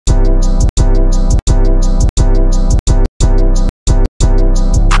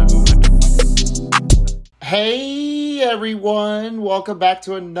Hey everyone, welcome back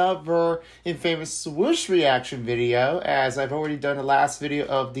to another Infamous Swoosh reaction video. As I've already done the last video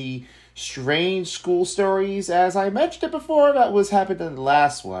of the strange school stories. As I mentioned it before, that was happened in the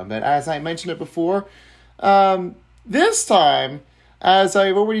last one. But as I mentioned it before, this time, as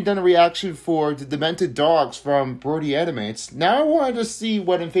I've already done a reaction for the Demented Dogs from Brody Animates, now I wanted to see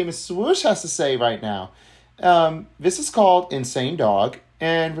what Infamous Swoosh has to say right now. This is called Insane Dog.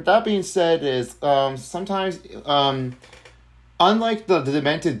 And with that being said, is sometimes, unlike the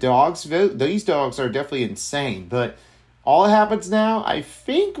Demented Dogs, these dogs are definitely insane. But all that happens now, I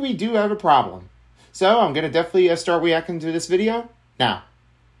think we do have a problem. So I'm going to definitely start reacting to this video now.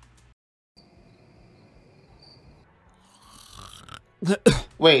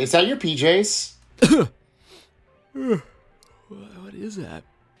 Wait, is that your PJs? What is that?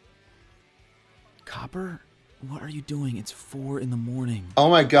 Copper? What are you doing? It's 4 in the morning. Oh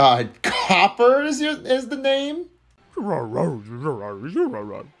my god. Copper is the name? What?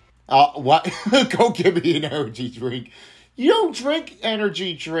 Go give me an energy drink. You don't drink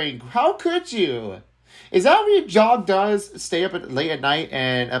energy drink. How could you? Is that what your dog does? Stay up late at night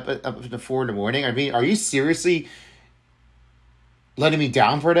and up to 4 in the morning? I mean, are you seriously letting me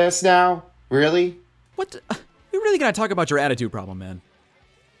down for this now? Really? What? We really gotta talk about your attitude problem, man.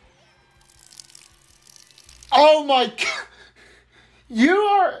 Oh my god. You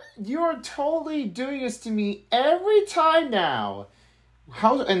are totally doing this to me every time now.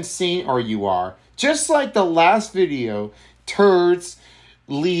 How insane are you? Just like the last video, turds,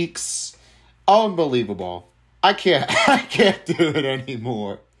 leaks, unbelievable. I can't do it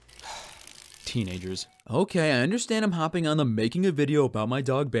anymore. Teenagers. Okay, I understand I'm hopping on the making a video about my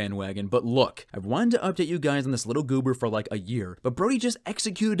dog bandwagon, but look, I've wanted to update you guys on this little goober for like a year, but Brody just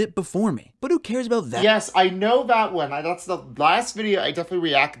executed it before me. But who cares about that? Yes, I know that one. That's the last video I definitely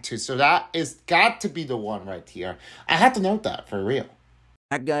reacted to, so that is got to be the one right here. I have to note that, for real.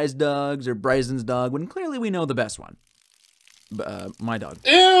 That guy's dogs or Bryson's dog, when clearly we know the best one. My dog.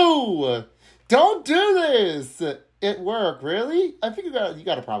 Ew! Don't do this! It worked, really? I think you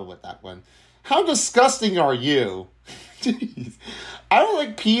got a problem with that one. How disgusting are you? Jeez. I don't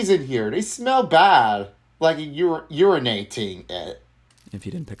like peas in here. They smell bad. Like you're urinating it. If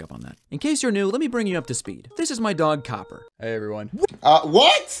you didn't pick up on that. In case you're new, let me bring you up to speed. This is my dog, Copper. Hey, everyone.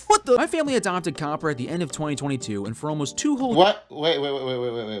 What? What the? My family adopted Copper at the end of 2022, and for almost 2 whole... What? Wait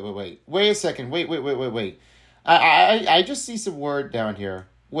a second. Wait. I just see some word down here.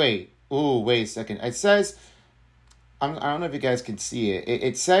 Wait. Ooh, wait a second. It says... I don't know if you guys can see it.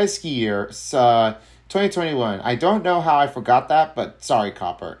 It says here, 2021. I don't know how I forgot that, but sorry,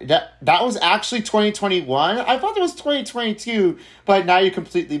 Copper. That was actually 2021? I thought it was 2022, but now you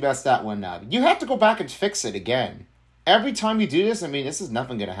completely messed that one up. You have to go back and fix it again. Every time you do this, I mean, this is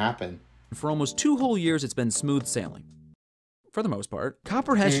nothing gonna happen. For almost 2 whole years, it's been smooth sailing. For the most part.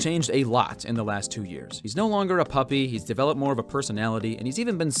 Copper has changed a lot in the last 2 years. He's no longer a puppy, he's developed more of a personality, and he's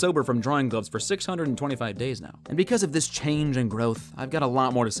even been sober from drawing gloves for 625 days now. And because of this change and growth, I've got a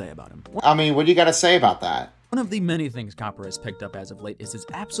lot more to say about him. I mean, what do you gotta say about that? One of the many things Copper has picked up as of late is his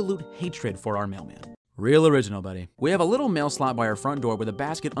absolute hatred for our mailman. Real original, buddy. We have a little mail slot by our front door with a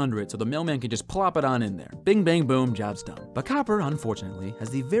basket under it so the mailman can just plop it on in there. Bing, bang, boom, job's done. But Copper, unfortunately,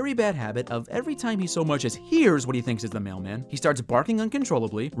 has the very bad habit of every time he so much as hears what he thinks is the mailman, he starts barking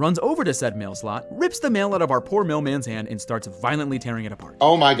uncontrollably, runs over to said mail slot, rips the mail out of our poor mailman's hand, and starts violently tearing it apart.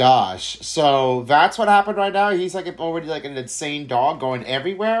 Oh my gosh. So that's what happened right now? He's like already like an insane dog going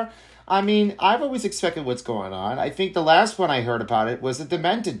everywhere? I mean, I've always expected what's going on. I think the last one I heard about it was a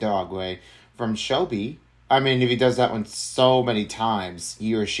Demented Dog way from Shelby. I mean, if he does that one so many times,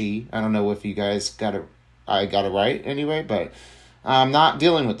 he or she, I don't know if you guys got it right anyway, but I'm not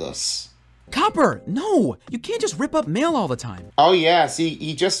dealing with this. Copper, no! You can't just rip up mail all the time. Oh yeah, see,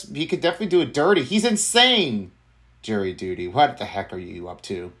 he could definitely do it dirty. He's insane! Jury duty, what the heck are you up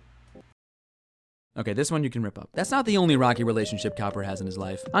to? Okay, this one you can rip up. That's not the only rocky relationship Copper has in his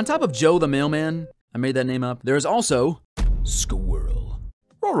life. On top of Joe the mailman, I made that name up, there is also Squirrel.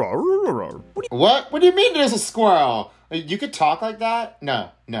 What? What do you mean there's a squirrel? You could talk like that? No.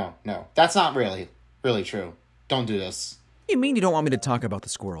 That's not really true. Don't do this. What do you mean you don't want me to talk about the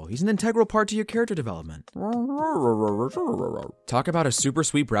squirrel? He's an integral part to your character development. Talk about a super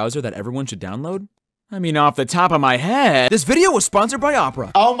sweet browser that everyone should download? I mean, off the top of my head, this video was sponsored by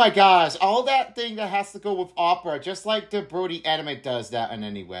Opera. Oh my gosh, all that thing that has to go with Opera, just like the Brody Animate does that in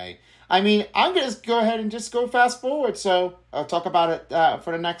any way. I mean, I'm gonna go ahead and just go fast forward, so I'll talk about it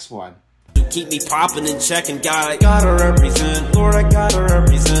for the next one. Keep me popping and checking, gotta represent, Lord, I gotta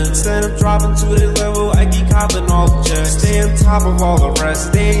represent. Instead of dropping to the level, I keep copping all the checks. Stay on top of all the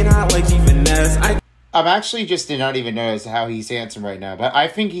rest, they ain't hot like even Ness. I'm actually just did not even notice how he's answering right now, but I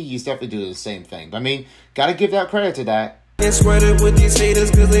think he's definitely doing the same thing. But I mean, gotta give that credit to that. Ain't sweating with these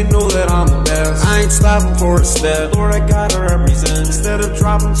haters cause they know that I'm the best. I ain't stopping for a step, Lord, I gotta represent. Instead of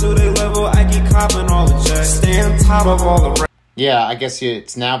dropping to their level, I keep copping all the checks. Stay on top of all the Yeah, I guess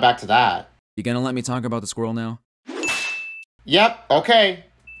it's now back to that. You gonna let me talk about the squirrel now? Yep, okay.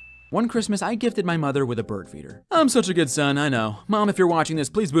 One Christmas, I gifted my mother with a bird feeder. I'm such a good son, I know. Mom, if you're watching this,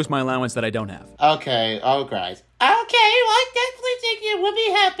 please boost my allowance that I don't have. Okay, oh, guys. Okay, well, I definitely think you would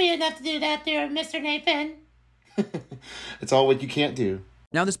be happy enough to do that there, Mr. Nathan. It's all what you can't do.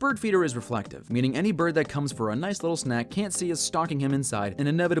 Now, this bird feeder is reflective, meaning any bird that comes for a nice little snack can't see us stalking him inside and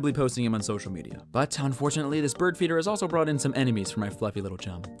inevitably posting him on social media. But unfortunately, this bird feeder has also brought in some enemies for my fluffy little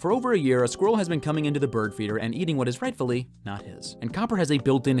chum. For over a year, a squirrel has been coming into the bird feeder and eating what is rightfully not his. And Copper has a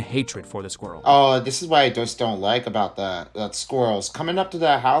built-in hatred for the squirrel. Oh, this is what I just don't like about that squirrels coming up to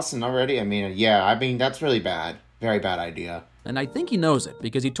that house and already, that's really bad. Very bad idea. And I think he knows it,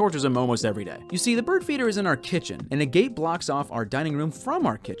 because he tortures him almost every day. You see, the bird feeder is in our kitchen, and a gate blocks off our dining room from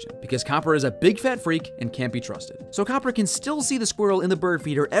our kitchen, because Copper is a big fat freak and can't be trusted. So Copper can still see the squirrel in the bird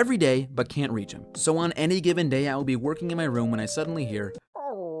feeder every day, but can't reach him. So on any given day, I will be working in my room when I suddenly hear,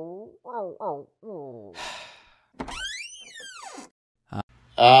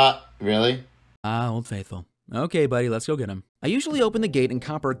 Really? Old Faithful. Okay, buddy, let's go get him. I usually open the gate and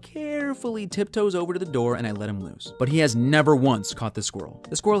Copper carefully tiptoes over to the door and I let him loose. But he has never once caught the squirrel.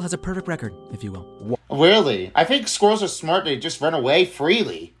 The squirrel has a perfect record, if you will. Really? I think squirrels are smart, they just run away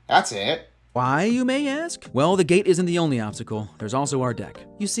freely. That's it. Why, you may ask? Well, the gate isn't the only obstacle. There's also our deck.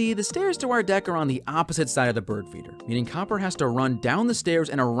 You see, the stairs to our deck are on the opposite side of the bird feeder, meaning Copper has to run down the stairs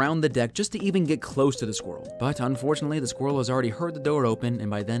and around the deck just to even get close to the squirrel. But unfortunately, the squirrel has already heard the door open and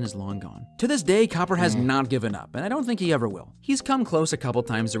by then is long gone. To this day, Copper has not given up, and I don't think he ever will. He's come close a couple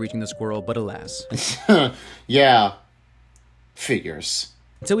times to reaching the squirrel, but alas. Yeah. Figures.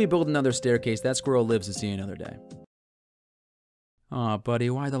 Until we build another staircase, that squirrel lives to see another day. Aw, buddy,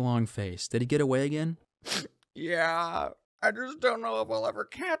 why the long face? Did he get away again? Yeah, I just don't know if I'll ever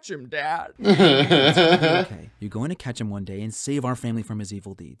catch him, Dad. Okay, you're going to catch him one day and save our family from his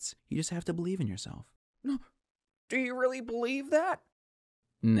evil deeds. You just have to believe in yourself. No, do you really believe that?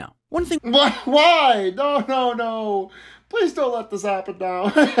 No. One thing. Why? No. Please don't let this happen now.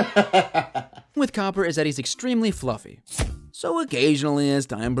 With Copper is that he's extremely fluffy. So occasionally, as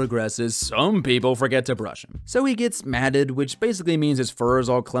time progresses, some people forget to brush him. So he gets matted, which basically means his fur is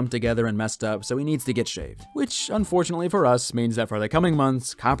all clumped together and messed up, so he needs to get shaved. Which, unfortunately for us, means that for the coming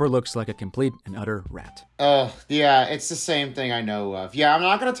months, Copper looks like a complete and utter rat. Yeah, it's the same thing I know of. Yeah, I'm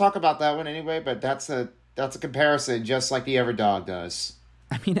not gonna talk about that one anyway, but that's a comparison, just like the EverDog does.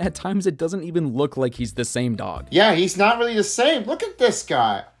 I mean, at times it doesn't even look like he's the same dog. Yeah, he's not really the same. Look at this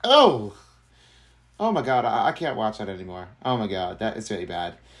guy. Oh my god, I can't watch that anymore. Oh my god, that is really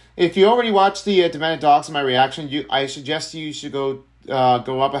bad. If you already watched the Demented Dogs in my reaction, I suggest you should go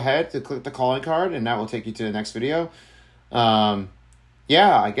up ahead to click the calling card, and that will take you to the next video.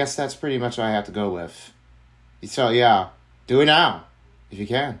 Yeah, I guess that's pretty much what I have to go with. So yeah, do it now, if you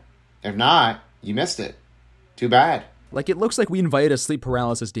can. If not, you missed it. Too bad. Like, it looks like we invited a sleep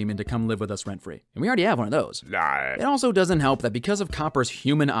paralysis demon to come live with us rent-free. And we already have one of those. It also doesn't help that because of Copper's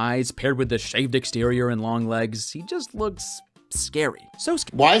human eyes paired with the shaved exterior and long legs, he just looks scary. So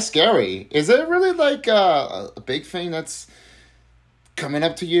scary. Why scary? Is it really like a big thing that's coming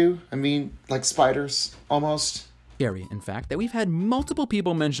up to you? I mean, like spiders, almost. Scary, in fact, that we've had multiple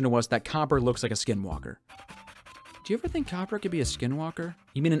people mention to us that Copper looks like a skinwalker. Do you ever think Copper could be a skinwalker?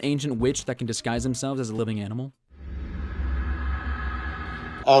 You mean an ancient witch that can disguise themselves as a living animal?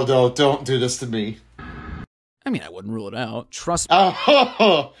 Oh no, don't do this to me. I mean, I wouldn't rule it out. Trust me.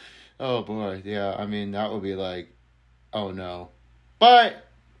 Oh boy, yeah, I mean, that would be like, oh no. But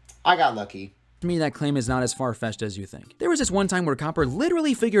I got lucky. To me, that claim is not as far-fetched as you think. There was this one time where Copper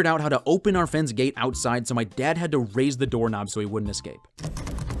literally figured out how to open our fence gate outside, so my dad had to raise the doorknob so he wouldn't escape.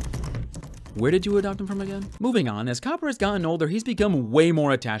 Where did you adopt him from again? Moving on, as Copper has gotten older, he's become way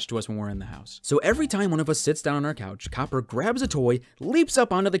more attached to us when we're in the house. So every time one of us sits down on our couch, Copper grabs a toy, leaps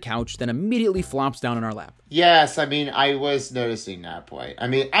up onto the couch, then immediately flops down on our lap. Yes, I mean, I was noticing that point. I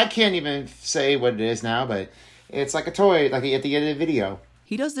mean, I can't even say what it is now, but it's like a toy, like at the end of the video.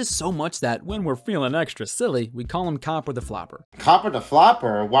 He does this so much that when we're feeling extra silly, we call him Copper the Flopper. Copper the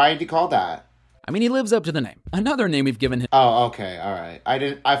Flopper? Why did you call that? I mean, he lives up to the name. Another name we've given him. Oh, okay, all right.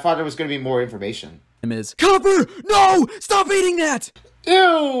 I thought there was going to be more information. Is Copper! No! Stop eating that!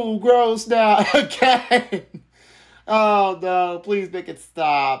 Ew, gross now. Again. Oh no, please make it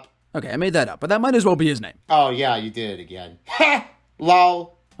stop. Okay, I made that up, but that might as well be his name. Oh yeah, you did it again. Ha!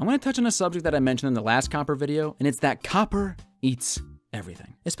 Lol. I want to touch on a subject that I mentioned in the last Copper video, and it's that Copper eats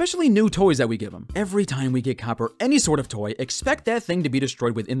everything. Especially new toys that we give him. Every time we get Copper any sort of toy, expect that thing to be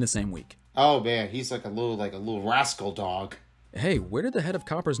destroyed within the same week. Oh man, he's like a little rascal dog. Hey, where did the head of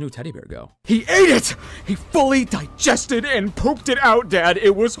Copper's new teddy bear go? He ate it! He fully digested and pooped it out, Dad.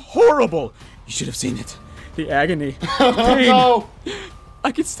 It was horrible. You should have seen it. The agony. The pain. No.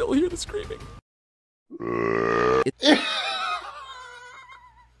 I can still hear the screaming.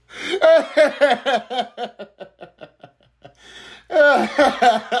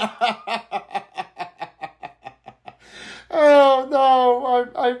 Oh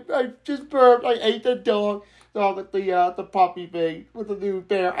no! I just burped. I ate the dog. With the puppy thing with the new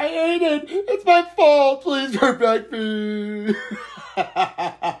bear. I ate it. It's my fault. Please protect me.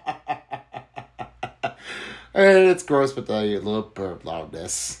 And it's gross with the little burp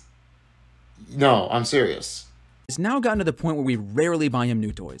loudness. No, I'm serious. It's now gotten to the point where we rarely buy him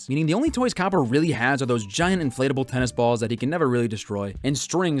new toys, meaning the only toys Copper really has are those giant inflatable tennis balls that he can never really destroy, and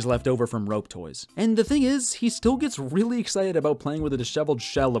strings left over from rope toys. And the thing is, he still gets really excited about playing with a disheveled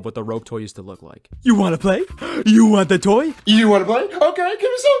shell of what the rope toy used to look like. You wanna play? You want the toy? You wanna play? Okay, give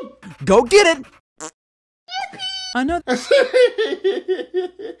me some. Go get it! Another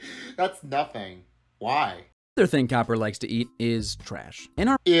That's nothing. Why? thing Copper likes to eat is trash. In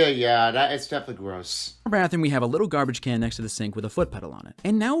our Yeah, that is definitely gross. bathroom, we have a little garbage can next to the sink with a foot pedal on it.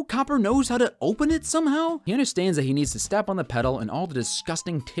 And now Copper knows how to open it somehow? He understands that he needs to step on the pedal and all the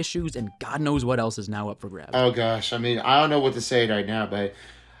disgusting tissues and God knows what else is now up for grabs. Oh gosh, I mean, I don't know what to say right now, but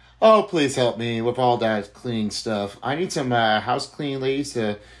oh, please help me with all that cleaning stuff. I need some house clean ladies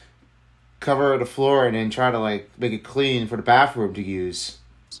to cover the floor and then try to like make it clean for the bathroom to use.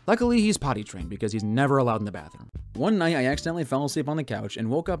 Luckily, he's potty trained because he's never allowed in the bathroom. One night, I accidentally fell asleep on the couch and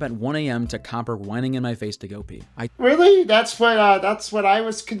woke up at 1 a.m. to Copper whining in my face to go pee. Really? That's what I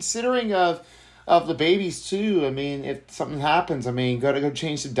was considering of the babies too. I mean, if something happens, I mean, gotta go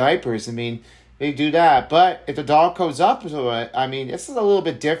change the diapers. I mean, they do that. But if the dog goes up to it, I mean, this is a little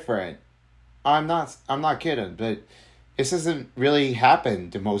bit different. I'm not kidding, but this doesn't really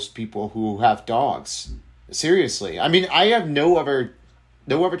happen to most people who have dogs. Seriously. I mean, I have no other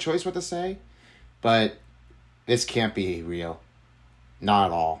choice what to say, but this can't be real. Not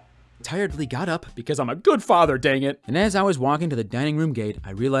at all. Tiredly got up because I'm a good father, dang it. And as I was walking to the dining room gate,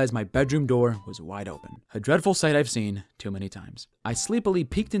 I realized my bedroom door was wide open. A dreadful sight I've seen too many times. I sleepily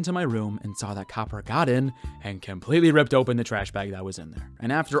peeked into my room and saw that Copper got in and completely ripped open the trash bag that was in there.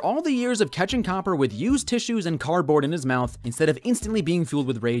 And after all the years of catching Copper with used tissues and cardboard in his mouth, instead of instantly being fueled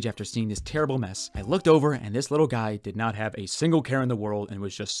with rage after seeing this terrible mess, I looked over and this little guy did not have a single care in the world and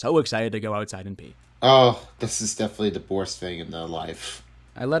was just so excited to go outside and pee. Oh, this is definitely the worst thing in their life.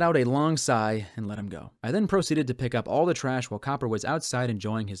 I let out a long sigh and let him go. I then proceeded to pick up all the trash while Copper was outside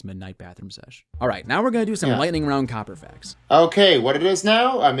enjoying his midnight bathroom sesh. Alright, now we're gonna do some lightning round Copper facts. Okay, what it is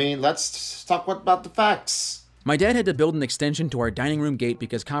now? I mean, let's talk about the facts. My dad had to build an extension to our dining room gate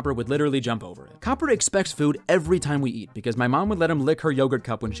because Copper would literally jump over it. Copper expects food every time we eat because my mom would let him lick her yogurt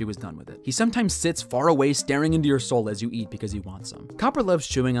cup when she was done with it. He sometimes sits far away staring into your soul as you eat because he wants some. Copper loves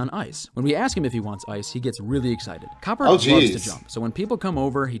chewing on ice. When we ask him if he wants ice, he gets really excited. Copper loves to jump, so when people come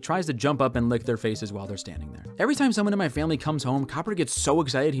over, he tries to jump up and lick their faces while they're standing there. Every time someone in my family comes home, Copper gets so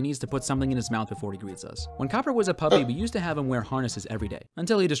excited he needs to put something in his mouth before he greets us. When Copper was a puppy, we used to have him wear harnesses every day,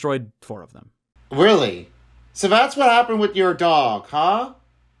 until he destroyed 4 of them. Really? So that's what happened with your dog, huh?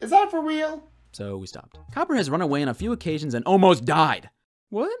 Is that for real? So we stopped. Copper has run away on a few occasions and almost died.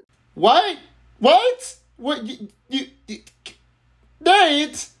 What? What? What? What? You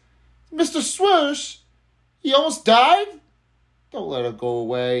Nate? Mr. Swoosh? He almost died? Don't let it go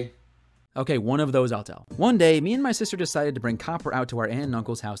away. Okay, one of those I'll tell. One day, me and my sister decided to bring Copper out to our aunt and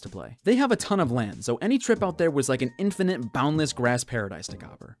uncle's house to play. They have a ton of land, so any trip out there was like an infinite, boundless grass paradise to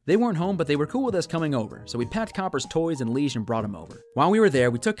Copper. They weren't home, but they were cool with us coming over, so we packed Copper's toys and leash and brought him over. While we were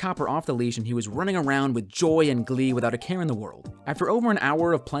there, we took Copper off the leash and he was running around with joy and glee without a care in the world. After over an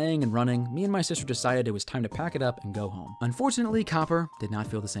hour of playing and running, me and my sister decided it was time to pack it up and go home. Unfortunately, Copper did not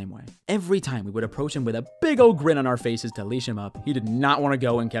feel the same way. Every time we would approach him with a big old grin on our faces to leash him up, he did not want to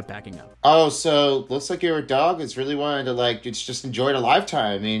go and kept packing up. Oh, so looks like your dog is really wanting to like just enjoy the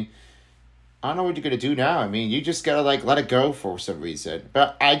lifetime. I mean, I don't know what you're gonna do now. I mean, you just gotta like let it go for some reason.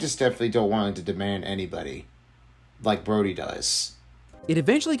 But I just definitely don't want to demand anybody like Brody does. It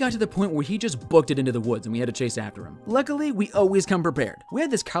eventually got to the point where he just booked it into the woods and we had to chase after him. Luckily, we always come prepared. We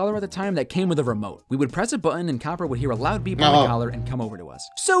had this collar at the time that came with a remote. We would press a button and Copper would hear a loud beep on the collar and come over to us.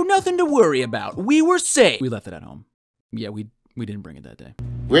 So nothing to worry about. We were safe. We left it at home. Yeah, we didn't bring it that day.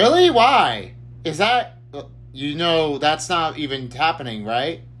 Really? Why? Is that... You know, that's not even happening,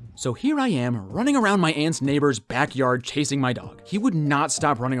 right? So here I am, running around my aunt's neighbor's backyard chasing my dog. He would not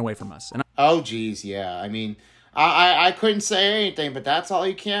stop running away from us. And Oh, geez, yeah. I mean, I couldn't say anything, but that's all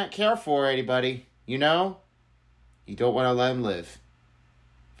you can't care for, anybody. You know? You don't want to let him live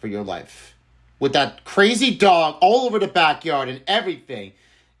for your life. With that crazy dog all over the backyard and everything,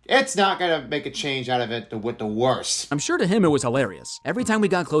 it's not going to make a change out of it with the worst. I'm sure to him it was hilarious. Every time we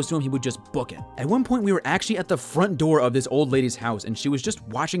got close to him, he would just book it. At one point, we were actually at the front door of this old lady's house, and she was just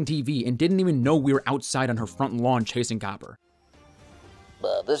watching TV and didn't even know we were outside on her front lawn chasing Copper.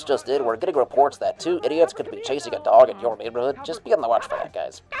 This just in, we're getting reports that 2 idiots could be chasing a dog in your neighborhood. Just be on the watch for that,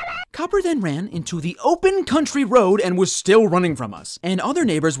 guys. Copper then ran into the open country road and was still running from us. And other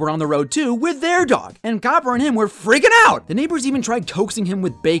neighbors were on the road too with their dog. And Copper and him were freaking out. The neighbors even tried coaxing him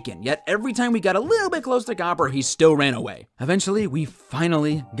with bacon, yet every time we got a little bit close to Copper, he still ran away. Eventually, we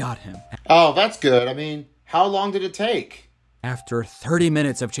finally got him. Oh, that's good. I mean, how long did it take? After 30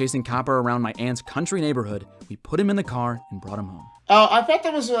 minutes of chasing Copper around my aunt's country neighborhood, we put him in the car and brought him home. Oh, I thought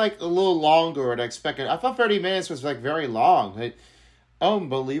that was like a little longer than I expected. I thought 30 minutes was like very long.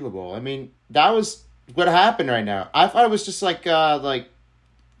 Unbelievable. I mean, that was what happened right now. I thought it was just like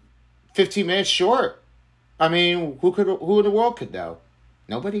 15 minutes short. I mean, who in the world could know?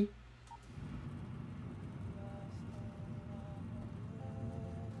 Nobody.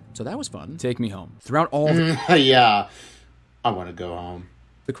 So that was fun. Take me home. Throughout all the Yeah, I want to go home.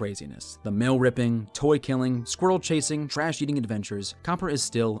 The craziness, the mail ripping, toy killing, squirrel chasing, trash eating adventures, Copper is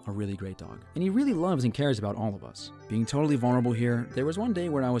still a really great dog. And he really loves and cares about all of us. Being totally vulnerable here, there was one day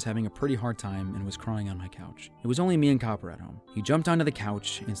where I was having a pretty hard time and was crying on my couch. It was only me and Copper at home. He jumped onto the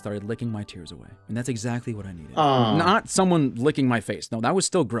couch and started licking my tears away. And that's exactly what I needed. Not someone licking my face. No, that was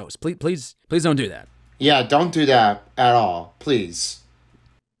still gross. Please don't do that. Yeah, don't do that at all, please.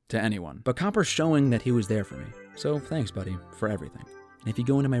 To anyone. But Copper showing that he was there for me. So thanks, buddy, for everything. And if you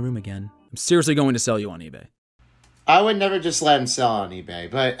go into my room again, I'm seriously going to sell you on eBay. I would never just let him sell on eBay,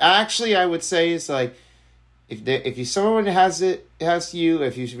 but actually I would say it's like, if someone has you,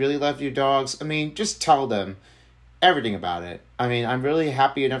 if you really love your dogs, I mean, just tell them everything about it. I mean, I'm really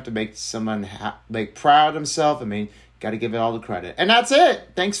happy enough to make someone proud of himself. I mean, got to give it all the credit. And that's it.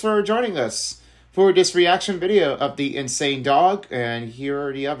 Thanks for joining us for this reaction video of the insane dog, and here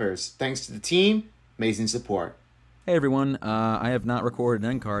are the others. Thanks to the team, amazing support. Hey everyone, I have not recorded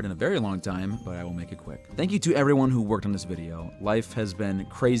an end card in a very long time, but I will make it quick. Thank you to everyone who worked on this video. Life has been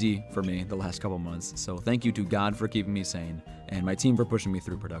crazy for me the last couple months, so thank you to God for keeping me sane, and my team for pushing me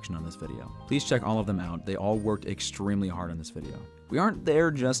through production on this video. Please check all of them out. They all worked extremely hard on this video. We aren't there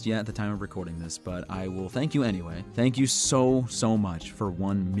just yet at the time of recording this, but I will thank you anyway. Thank you so much for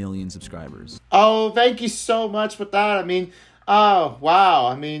 1 million subscribers. Oh, thank you so much for that. I mean, oh, wow.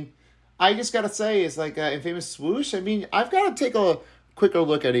 I mean, I just gotta say, it's like Infamous Swoosh. I mean, I've got to take a quicker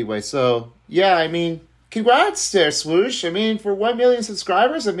look anyway. So, yeah, I mean, congrats there, Swoosh. I mean, for 1 million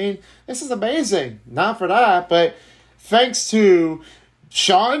subscribers, I mean, this is amazing. Not for that, but thanks to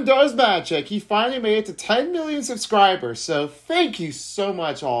Sean Does Magic, he finally made it to 10 million subscribers. So, thank you so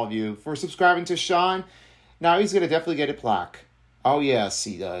much, all of you, for subscribing to Sean. Now, he's gonna definitely get a plaque. Oh, yes,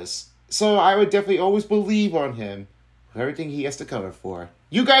 he does. So, I would definitely always believe on him for everything he has to cover for.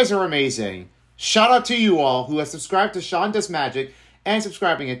 You guys are amazing. Shout out to you all who have subscribed to Sean Does Magic and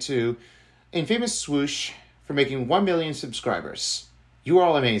subscribing it to Infamous Swoosh for making 1 million subscribers. You are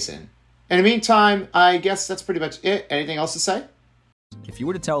all amazing. In the meantime, I guess that's pretty much it. Anything else to say? If you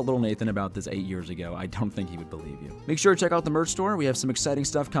were to tell little Nathan about this 8 years ago, I don't think he would believe you. Make sure to check out the merch store. We have some exciting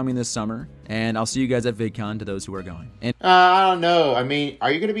stuff coming this summer, and I'll see you guys at VidCon to those who are going. And I don't know. I mean,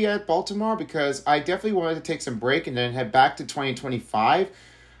 are you going to be at Baltimore? Because I definitely wanted to take some break and then head back to 2025.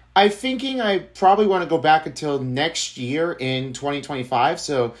 I'm thinking I probably want to go back until next year in 2025.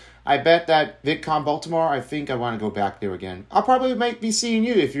 So I bet that VidCon Baltimore, I think I want to go back there again. I'll probably might be seeing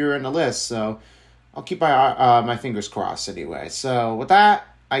you if you're in the list. So I'll keep my fingers crossed anyway. So with that,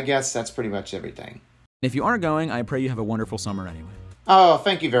 I guess that's pretty much everything. if you are going, I pray you have a wonderful summer anyway. Oh,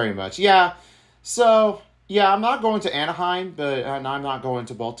 thank you very much. Yeah, so, yeah, I'm not going to Anaheim, but I'm not going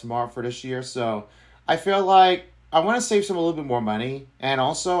to Baltimore for this year, so I feel like I want to save some a little bit more money, and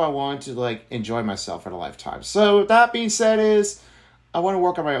also I want to, like, enjoy myself for a lifetime. So, that being said I want to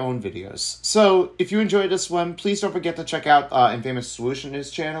work on my own videos. So, if you enjoyed this one, please don't forget to check out Infamous Swoosh on his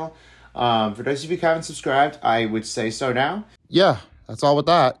channel. For those of you who haven't subscribed, I would say so now. Yeah, that's all with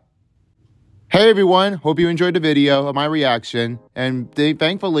that. Hey everyone, hope you enjoyed the video of my reaction, and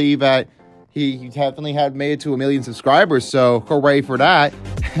thankfully that he definitely had made it to 1 million subscribers, so hooray for that.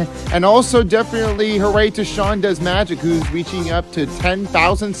 And also definitely hooray to Sean Does Magic, who's reaching up to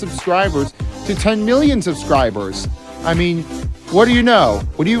 10,000 subscribers to 10 million subscribers. I mean, what do you know?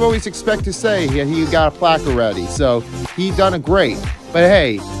 What do you always expect to say? He got a plaque already, so he done a great. But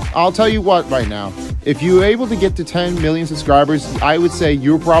hey, I'll tell you what right now. If you're able to get to 10 million subscribers, I would say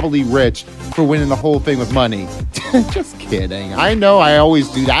you're probably rich for winning the whole thing with money. Just kidding. I know I always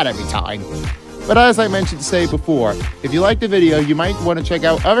do that every time. But as I mentioned before, if you like the video, you might want to check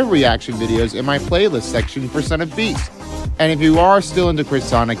out other reaction videos in my playlist section for Son of Beast. And if you are still into Chris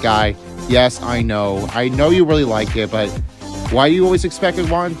Sonic Guy, yes, I know you really like it, but why do you always expect and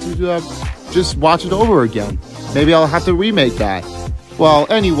want to just watch it over again? Maybe I'll have to remake that. Well,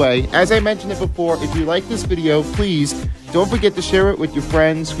 anyway, as I mentioned it before, if you like this video, please don't forget to share it with your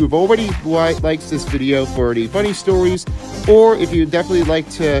friends who've already liked this video for the funny stories, or if you definitely like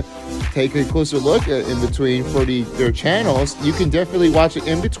to take a closer look in between for their channels, you can definitely watch it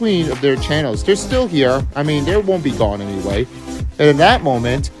in between of their channels. They're still here. I mean, they won't be gone anyway. And in that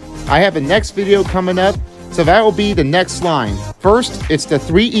moment, I have the next video coming up, so that will be the next line. First, it's the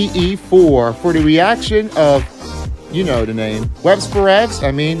 3EE4 for the reaction of, you know the name, Webs for Evs.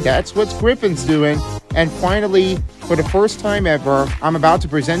 I mean, that's what Griffin's doing. And finally, for the first time ever, I'm about to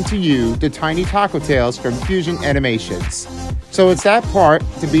present to you the Tiny Taco Tales from Fusion Animations. So it's that part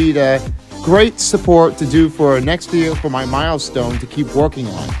to be the great support to do for a next video for my milestone to keep working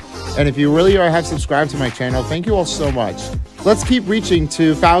on. And if you really have subscribed to my channel, thank you all so much. Let's keep reaching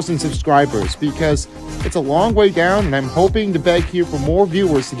to 1,000 subscribers because it's a long way down and I'm hoping to beg here for more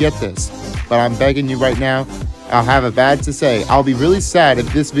viewers to get this. But I'm begging you right now, I'll have a bad to say. I'll be really sad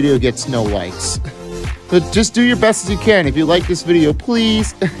if this video gets no likes. But just do your best as you can. If you like this video,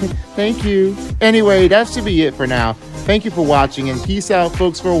 please. Thank you. Anyway, that should be it for now. Thank you for watching and peace out,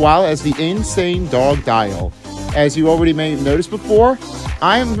 folks, for a while as the Insane Dog Dial. As you already may have noticed before,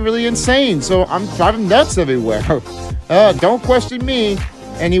 I am really insane, so I'm driving nuts everywhere. Don't question me.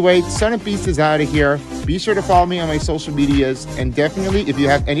 Anyway, Son of Beast is out of here. Be sure to follow me on my social medias, and definitely, if you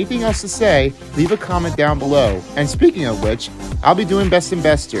have anything else to say, leave a comment down below. And speaking of which, I'll be doing Best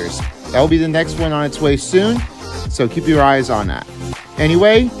Investors. That will be the next one on its way soon, so keep your eyes on that.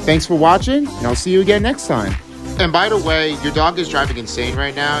 Anyway, thanks for watching, and I'll see you again next time. And by the way, your dog is driving insane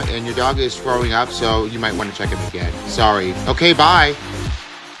right now, and your dog is throwing up, so you might want to check him again. Sorry. Okay, bye.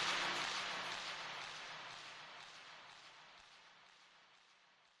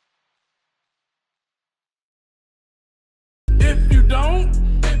 If you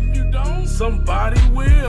don't, somebody will.